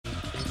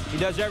He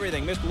does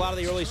everything. Missed a lot of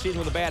the early season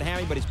with a bad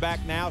hammy, but he's back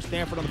now.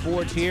 Stanford on the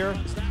boards here.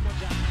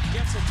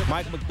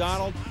 Michael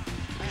McDonald,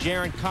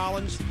 Jaron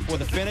Collins for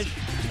the finish.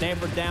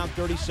 Stanford down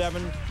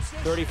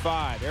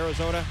 37-35.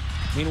 Arizona,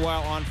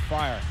 meanwhile, on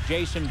fire.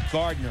 Jason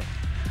Gardner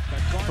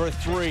for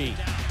three.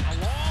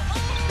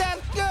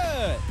 That's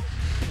good.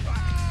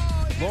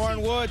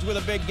 Lauren Woods with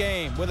a big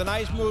game. With a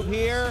nice move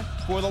here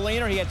for the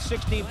leaner. He had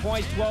 16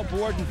 points, 12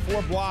 boards, and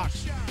 4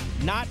 blocks.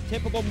 Not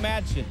typical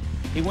Madsen.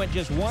 He went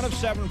just 1 of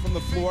 7 from the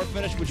floor,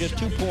 finished with just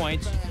 2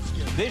 points.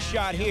 This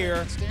shot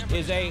here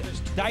is a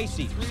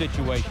dicey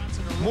situation.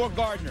 More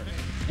Gardner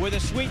with a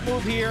sweet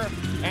move here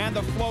and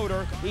the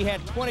floater. He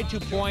had 22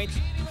 points,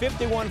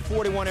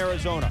 51-41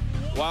 Arizona.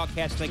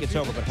 Wildcats think it's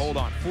over, but hold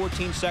on.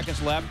 14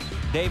 seconds left.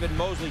 David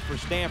Mosley for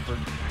Stanford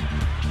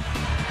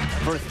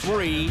for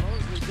three.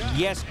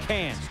 Yes,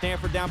 can.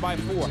 Stanford down by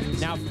 4.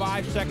 Now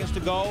 5 seconds to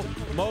go.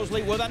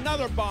 Mosley with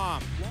another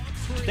bomb.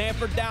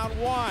 Stanford down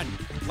 1.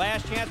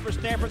 Last chance for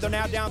Stanford. They're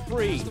now down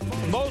 3.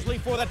 Mosley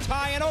for the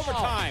tie in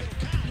overtime.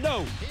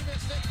 No.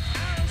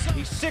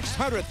 The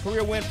 600th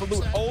career win for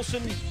Lute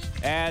Olson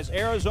as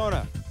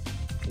Arizona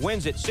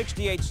wins it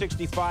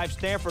 68-65.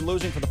 Stanford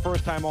losing for the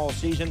first time all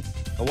season.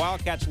 The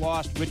Wildcats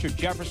lost Richard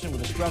Jefferson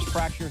with a stress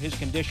fracture. His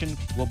condition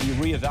will be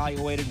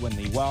reevaluated when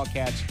the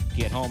Wildcats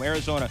get home.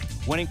 Arizona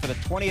winning for the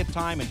 20th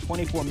time in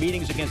 24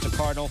 meetings against the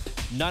Cardinal.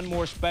 None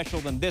more special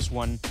than this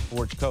one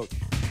for its coach.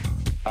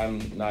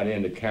 I'm not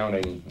into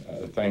counting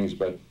things,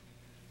 but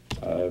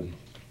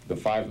the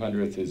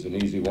 500th is an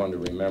easy one to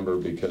remember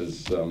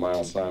because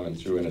Miles Simon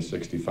threw in a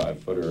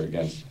 65-footer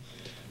against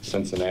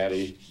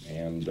Cincinnati,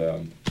 and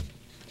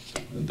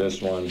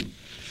this one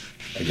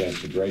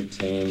against a great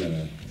team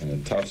in a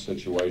tough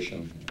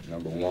situation,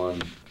 number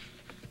 1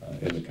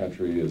 in the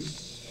country,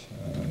 is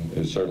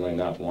certainly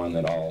not one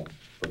that I'll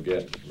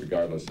forget,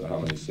 regardless of how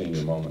many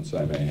senior moments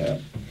I may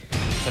have.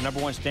 So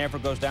number 1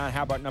 Stanford goes down.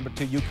 How about number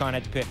 2 UConn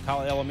at pick? Kyle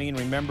Elamine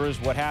remembers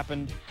what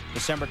happened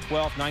December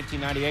 12th,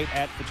 1998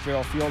 at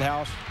Fitzgerald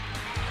Fieldhouse.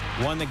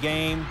 Won the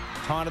game,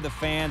 taunted the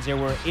fans. There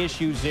were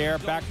issues there.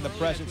 Back to the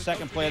present,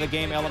 second play of the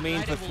game.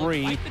 Elamine for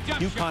 3.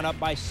 UConn up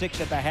by 6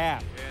 at the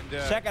half.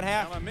 Second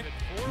half,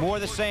 more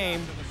the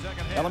same.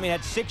 Elamine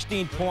had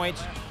 16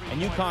 points,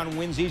 and UConn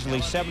wins easily,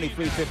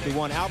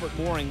 73-51. Albert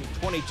Boring,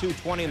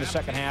 22-20 in the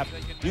second half.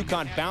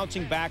 UConn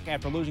bouncing back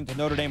after losing to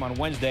Notre Dame on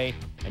Wednesday,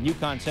 and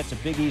UConn sets a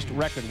Big East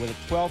record with a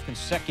 12th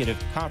consecutive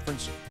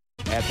conference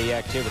at the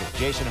activity.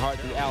 Jason Hart,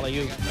 the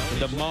alley-oop.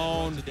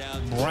 Damone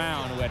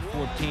Brown, who had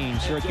 14.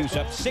 Syracuse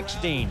up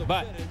 16,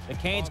 but the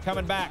Canes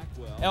coming back.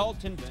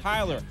 Elton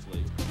Tyler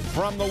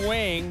from the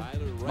wing.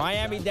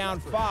 Miami down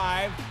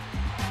 5.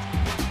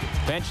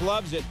 Bench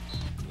loves it.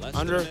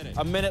 Under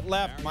a minute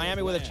left.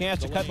 Miami with a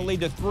chance to cut the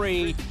lead to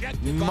 3.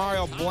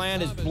 Mario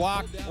Bland is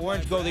blocked.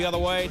 Orange go the other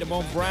way.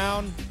 Damone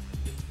Brown.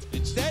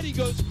 Instead, he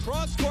goes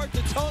cross-court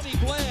to Tony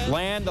Bland.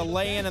 Bland, the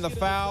lay-in and the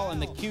foul, and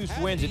the Cuse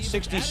wins it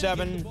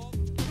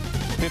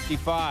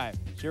 67-55.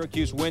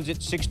 Syracuse wins it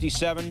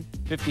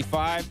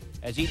 67-55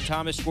 as Eaton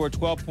Thomas scored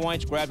 12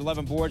 points, grabbed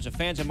 11 boards. The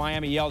fans in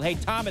Miami yelled, "Hey,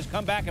 Thomas,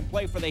 come back and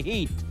play for the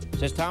Heat."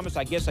 Says Thomas,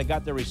 "I guess I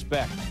got their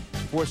respect."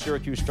 4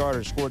 Syracuse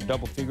starters scored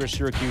double figures.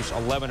 Syracuse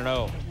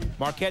 11-0.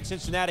 Marquette,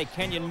 Cincinnati,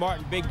 Kenyon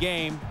Martin, big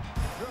game.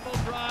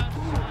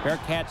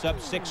 Bearcats up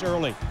 6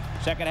 early.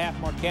 Second half,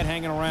 Marquette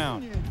hanging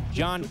around.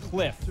 John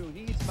Cliff.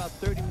 He's about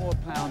 30 more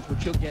pounds,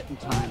 which he'll get in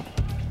time.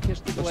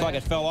 Looks like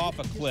it fell off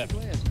a cliff.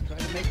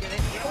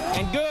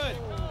 And good.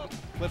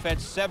 Cliff had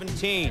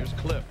 17.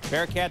 Cliff.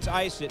 Bearcats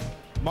ice it.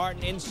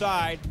 Martin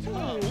inside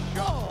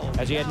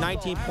as he had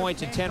 19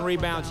 points and 10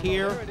 rebounds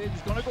here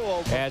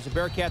as the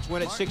Bearcats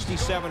win it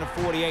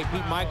 67-48.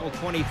 Pete Michael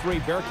 23.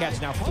 Bearcats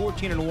now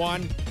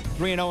 14-1,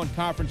 3-0 in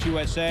Conference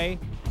USA.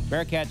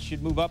 Bearcats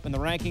should move up in the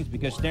rankings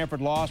because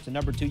Stanford lost and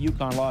number 2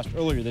 UConn lost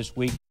earlier this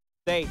week.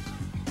 State.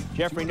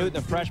 Jeffrey Newton,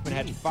 the freshman,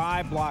 had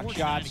 5 block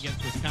shots.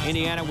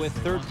 Indiana with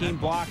 13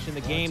 blocks in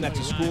the game. That's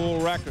a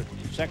school record.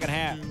 Second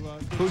half.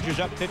 Hoosiers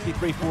up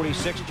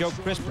 53-46. Joe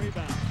Crispin,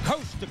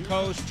 coast to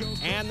coast,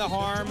 and the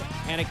harm,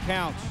 and it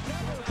counts.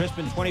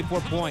 Crispin, 24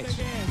 points.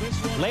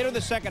 Later in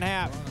the second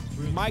half,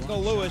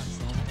 Michael Lewis,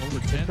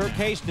 Kirk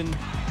Haston,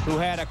 who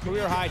had a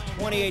career-high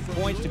 28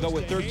 points to go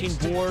with 13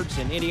 boards,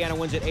 and Indiana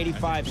wins at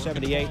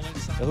 85-78.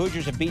 The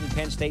Hoosiers have beaten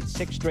Penn State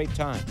 6 straight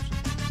times.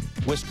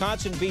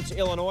 Wisconsin beats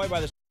Illinois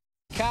by the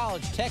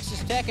College,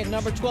 Texas Tech at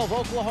number 12,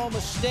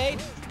 Oklahoma State.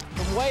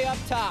 From way up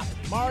top,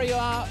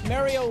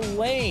 Mario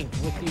Lane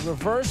with the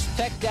reverse.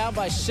 Tech down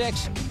by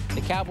 6. The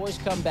Cowboys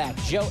come back.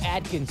 Joe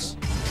Adkins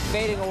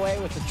fading away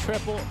with the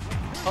triple.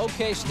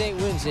 OK State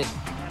wins it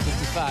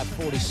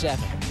 55-47.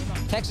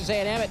 Texas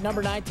A&M at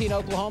number 19,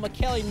 Oklahoma.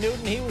 Kelly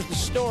Newton, he was the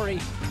story.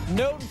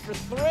 Newton for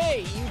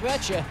 3, you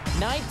betcha.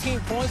 19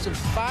 points and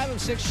 5 of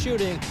 6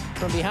 shooting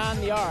from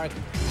behind the arc.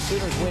 The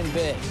Sooners win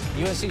big.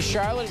 UNC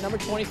Charlotte at number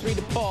 23,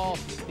 DePaul.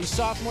 The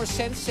sophomore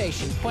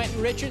sensation,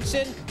 Quentin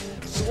Richardson,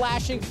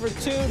 slashing for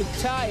 2 to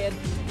tie it.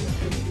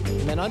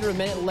 And then under a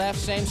minute left,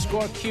 same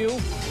score, Q.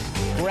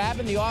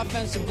 Grabbing the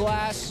offensive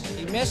glass.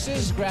 He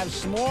misses, grabs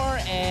some more,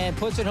 and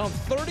puts it home.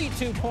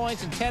 32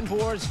 points and 10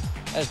 boards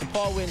as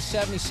DePaul wins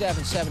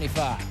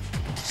 77-75.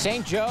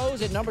 St.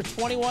 Joe's at number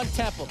 21,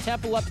 Temple.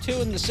 Temple up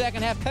 2 in the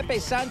second half. Pepe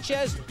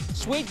Sanchez,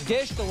 sweet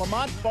dish to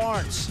Lamont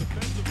Barnes.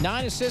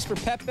 9 assists for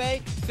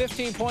Pepe,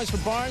 15 points for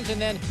Barnes, and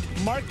then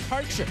Mark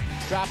Karcher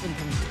dropping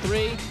from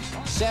 3,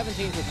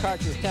 17 for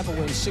Karcher. Temple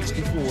wins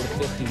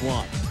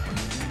 64-51.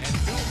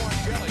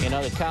 In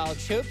other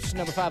college hoops,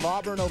 number 5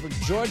 Auburn over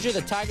Georgia.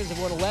 The Tigers have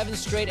won 11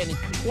 straight, and in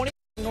 20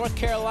 North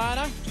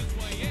Carolina.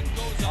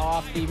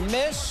 Off the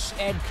miss,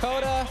 and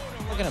Cota,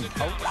 look at him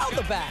around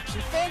the back.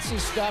 Some fancy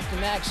stuff to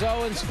Max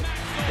Owens.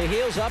 The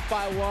Heels up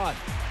by 1. A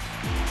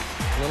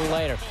little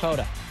later,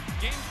 Cota.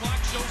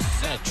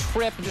 And a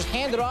trip and just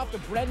hand it off to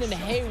Brendan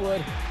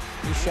Haywood.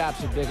 He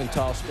shops at Big and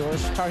Tall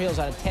stores. Tar Heels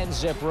on a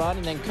 10-zip run,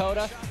 and then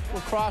Cota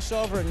will cross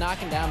over and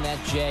knocking down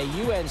that J.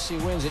 UNC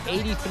wins at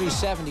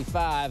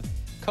 83-75.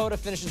 Cota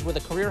finishes with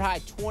a career-high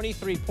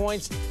 23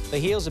 points. The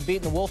Heels have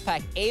beaten the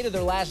Wolfpack 8 of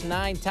their last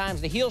 9 times.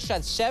 The Heels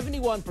shot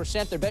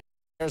 71%. Their best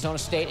Arizona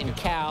State and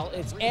Cal.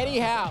 It's Eddie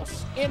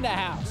House in the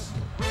house.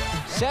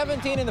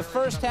 17 in the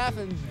first half,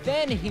 and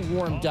then he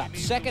warmed up.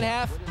 Second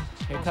half,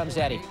 here comes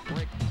Eddie.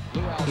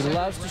 He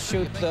loves to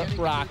shoot the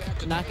rock,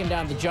 knocking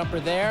down the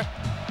jumper there.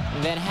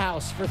 And then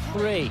House for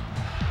 3.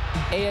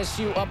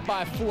 ASU up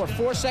by 4.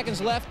 4 seconds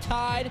left,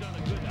 tied.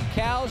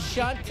 Cal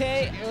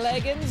Shante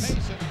Leggins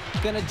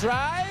gonna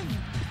drive.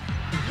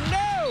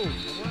 No!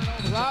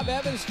 Rob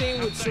Evanstein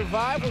would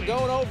survive. We're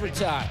going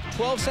overtime.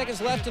 12 seconds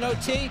left in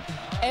OT.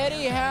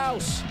 Eddie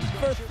House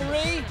for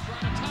 3.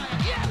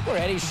 Where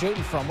Eddie's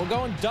shooting from. We're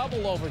going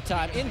double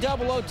overtime. In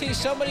double OT,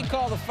 somebody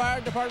call the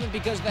fire department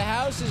because the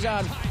house is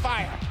on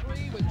fire.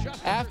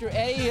 After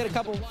Eddie hit a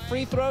couple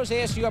free throws,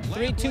 ASU up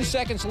 3, 2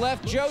 seconds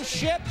left. Joe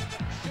Shipp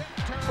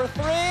for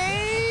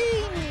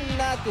 3.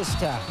 Not this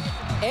time.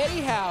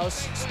 Eddie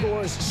House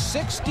scores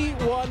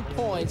 61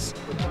 points.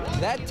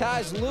 That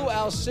ties Lou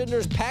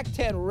Alcindor's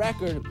Pac-10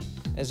 record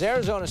as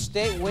Arizona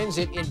State wins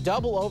it in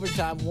double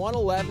overtime,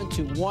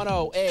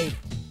 111-108.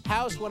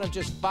 House, one of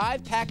just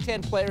 5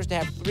 Pac-10 players to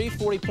have 3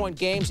 40-point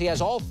games. He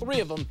has all 3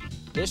 of them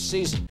this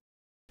season.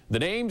 The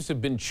names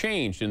have been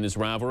changed in this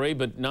rivalry,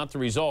 but not the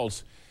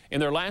results. In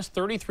their last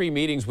 33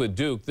 meetings with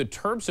Duke, the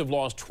Terps have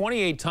lost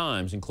 28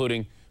 times,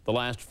 including the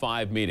last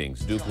 5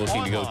 meetings. Duke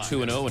looking to go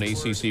 2-0 in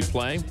ACC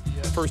play.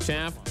 First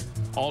half,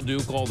 all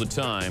Duke all the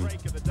time.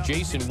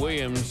 Jason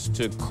Williams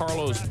to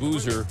Carlos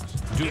Boozer.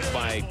 Duke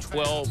by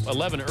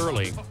 11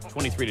 early,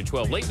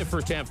 23-12. Late in the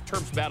first half,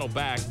 Terps battle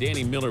back.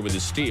 Danny Miller with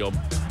his steal.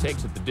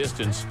 Takes it the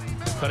distance,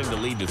 cutting the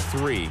lead to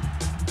 3.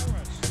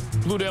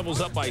 Blue Devils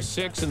up by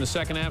 6 in the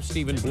second half.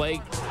 Stephen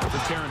Blake for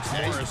Terrence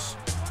Morris.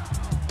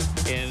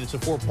 And it's a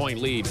 4-point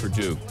lead for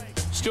Duke.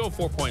 Still a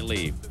 4-point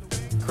lead.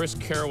 Chris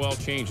Carrawell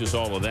changes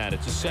all of that.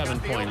 It's a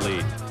 7-point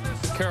lead.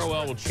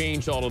 Carrawell will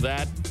change all of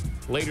that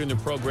later in the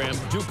program.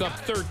 Duke up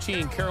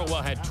 13.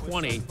 Carrawell had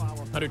 20.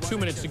 Under 2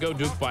 minutes to go,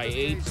 Duke by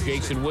 8.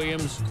 Jason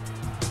Williams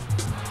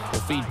will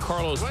feed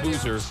Carlos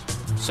Boozer.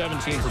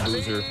 17 for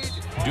Boozer.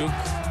 Duke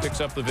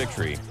picks up the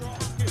victory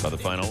by the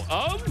final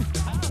of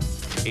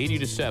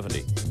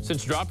 80-70.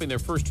 Since dropping their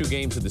first 2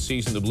 games of the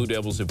season, the Blue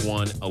Devils have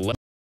won 11.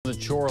 The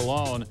chore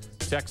alone.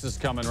 Texas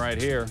coming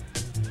right here.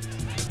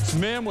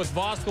 Mim with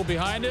Voskuhl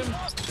behind him.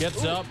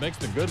 Gets up, makes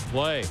the good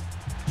play.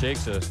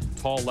 Jake's a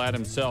tall lad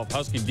himself.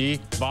 Husky D,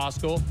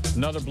 Voskuhl.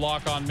 Another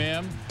block on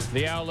Mim.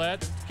 The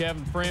outlet,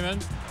 Kevin Freeman.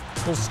 A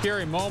little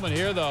scary moment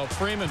here, though.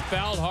 Freeman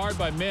fouled hard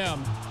by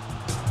Mim.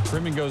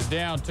 Freeman goes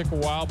down. Took a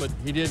while, but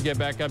he did get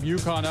back up.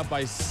 UConn up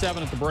by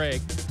 7 at the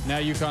break. Now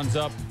UConn's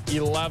up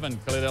 11.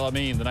 Khalid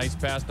El-Amin, the nice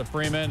pass to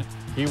Freeman.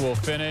 He will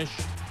finish.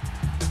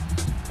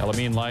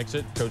 El-Amin likes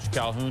it. Coach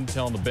Calhoun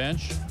telling the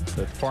bench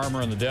that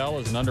Farmer in the Dell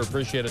is an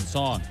underappreciated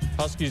song.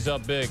 Huskies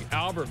up big.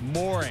 Albert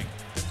Mooring.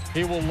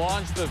 He will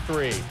launch the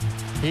 3.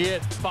 He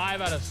hit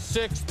 5 out of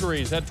 6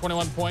 threes. Had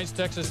 21 points.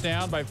 Texas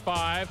down by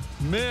 5.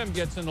 Mim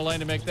gets in the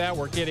lane to make that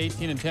work. He had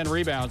 18 and 10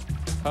 rebounds.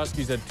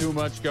 Huskies had too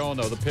much going,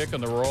 though. The pick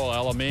on the roll,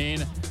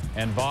 El-Amin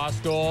and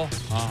Voskuhl.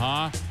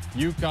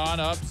 UConn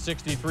up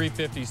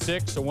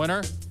 63-56. The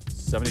winner,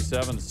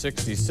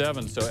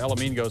 77-67. So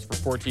El-Amin goes for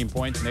 14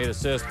 points and 8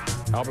 assists.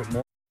 Albert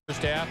Mooring.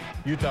 First half,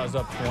 Utah's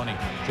up 20.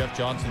 Jeff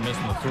Johnson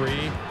missing the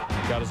 3.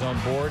 Got his own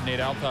board. Nate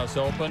Althoff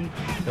open.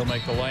 He'll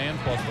make the lay-in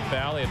plus the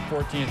foul. He had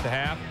 14 at the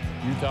half.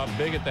 Utah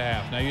big at the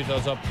half. Now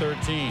Utah's up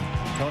 13.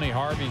 Tony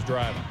Harvey's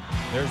driving.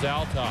 There's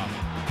Althoff.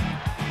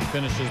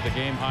 Finishes the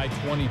game high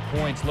 20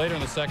 points. Later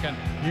in the second,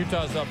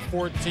 Utah's up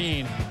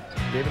 14.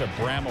 David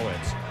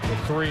Abramowitz. The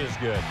 3 is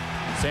good.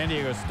 San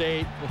Diego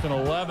State with an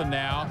 11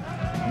 now.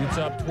 Utes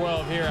up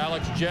 12 here.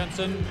 Alex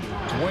Jensen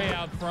way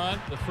out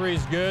front. The 3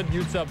 is good.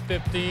 Utes up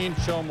 15.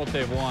 Show them what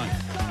they've won.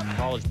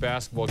 College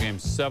basketball game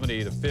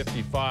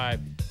 70-55.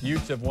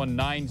 Utes have won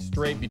 9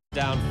 straight.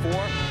 Down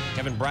 4.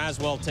 Kevin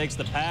Braswell takes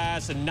the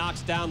pass and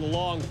knocks down the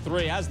long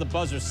 3. As the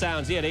buzzer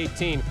sounds, he had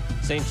 18.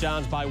 St.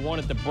 John's by 1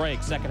 at the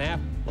break. Second half,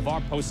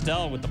 LeVar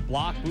Postel with the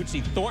block.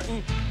 Bucci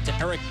Thornton to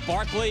Eric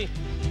Barkley.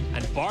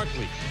 And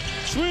Barkley,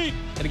 sweet,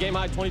 at a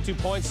game-high 22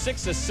 points,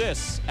 6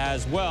 assists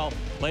as well.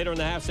 Later in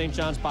the half, St.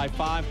 John's by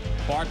 5.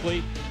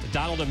 Barkley to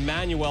Donald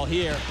Emmanuel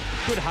here.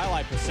 Good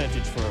highlight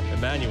percentage for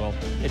Emmanuel.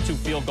 Hit 2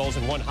 field goals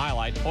and 1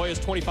 highlight.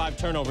 Hoyas 25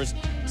 turnovers.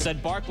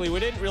 Said Barkley, we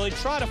didn't really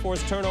try to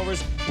force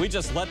turnovers. We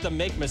just let them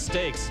make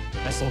mistakes.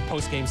 Nice little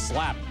post-game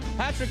slap.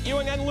 Patrick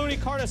Ewing and Looney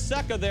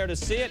Carnesecca there to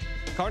see it.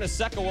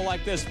 Carnesecca will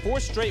like this. 4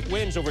 straight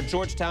wins over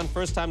Georgetown.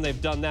 First time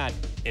they've done that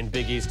in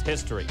Big East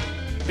history.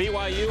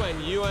 BYU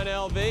and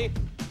UNLV.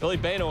 Billy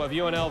Bano of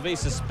UNLV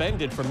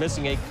suspended for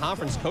missing a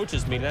conference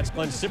coaches meeting. That's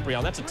Glenn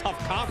Ciprian. That's a tough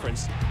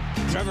conference.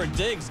 Trevor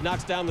Diggs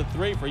knocks down the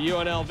 3 for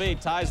UNLV,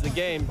 ties the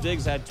game.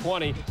 Diggs had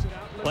 20.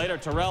 Later,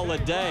 Terrell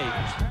Lede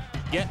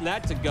getting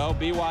that to go.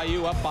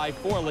 BYU up by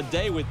 4.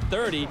 Lede with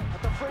 30.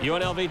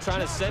 UNLV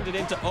trying to send it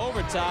into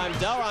overtime.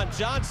 Delron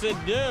Johnson,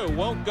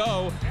 won't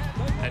go.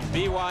 And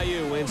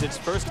BYU wins its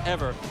first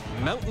ever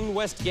Mountain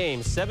West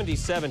game,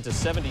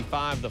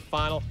 77-75, the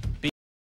final.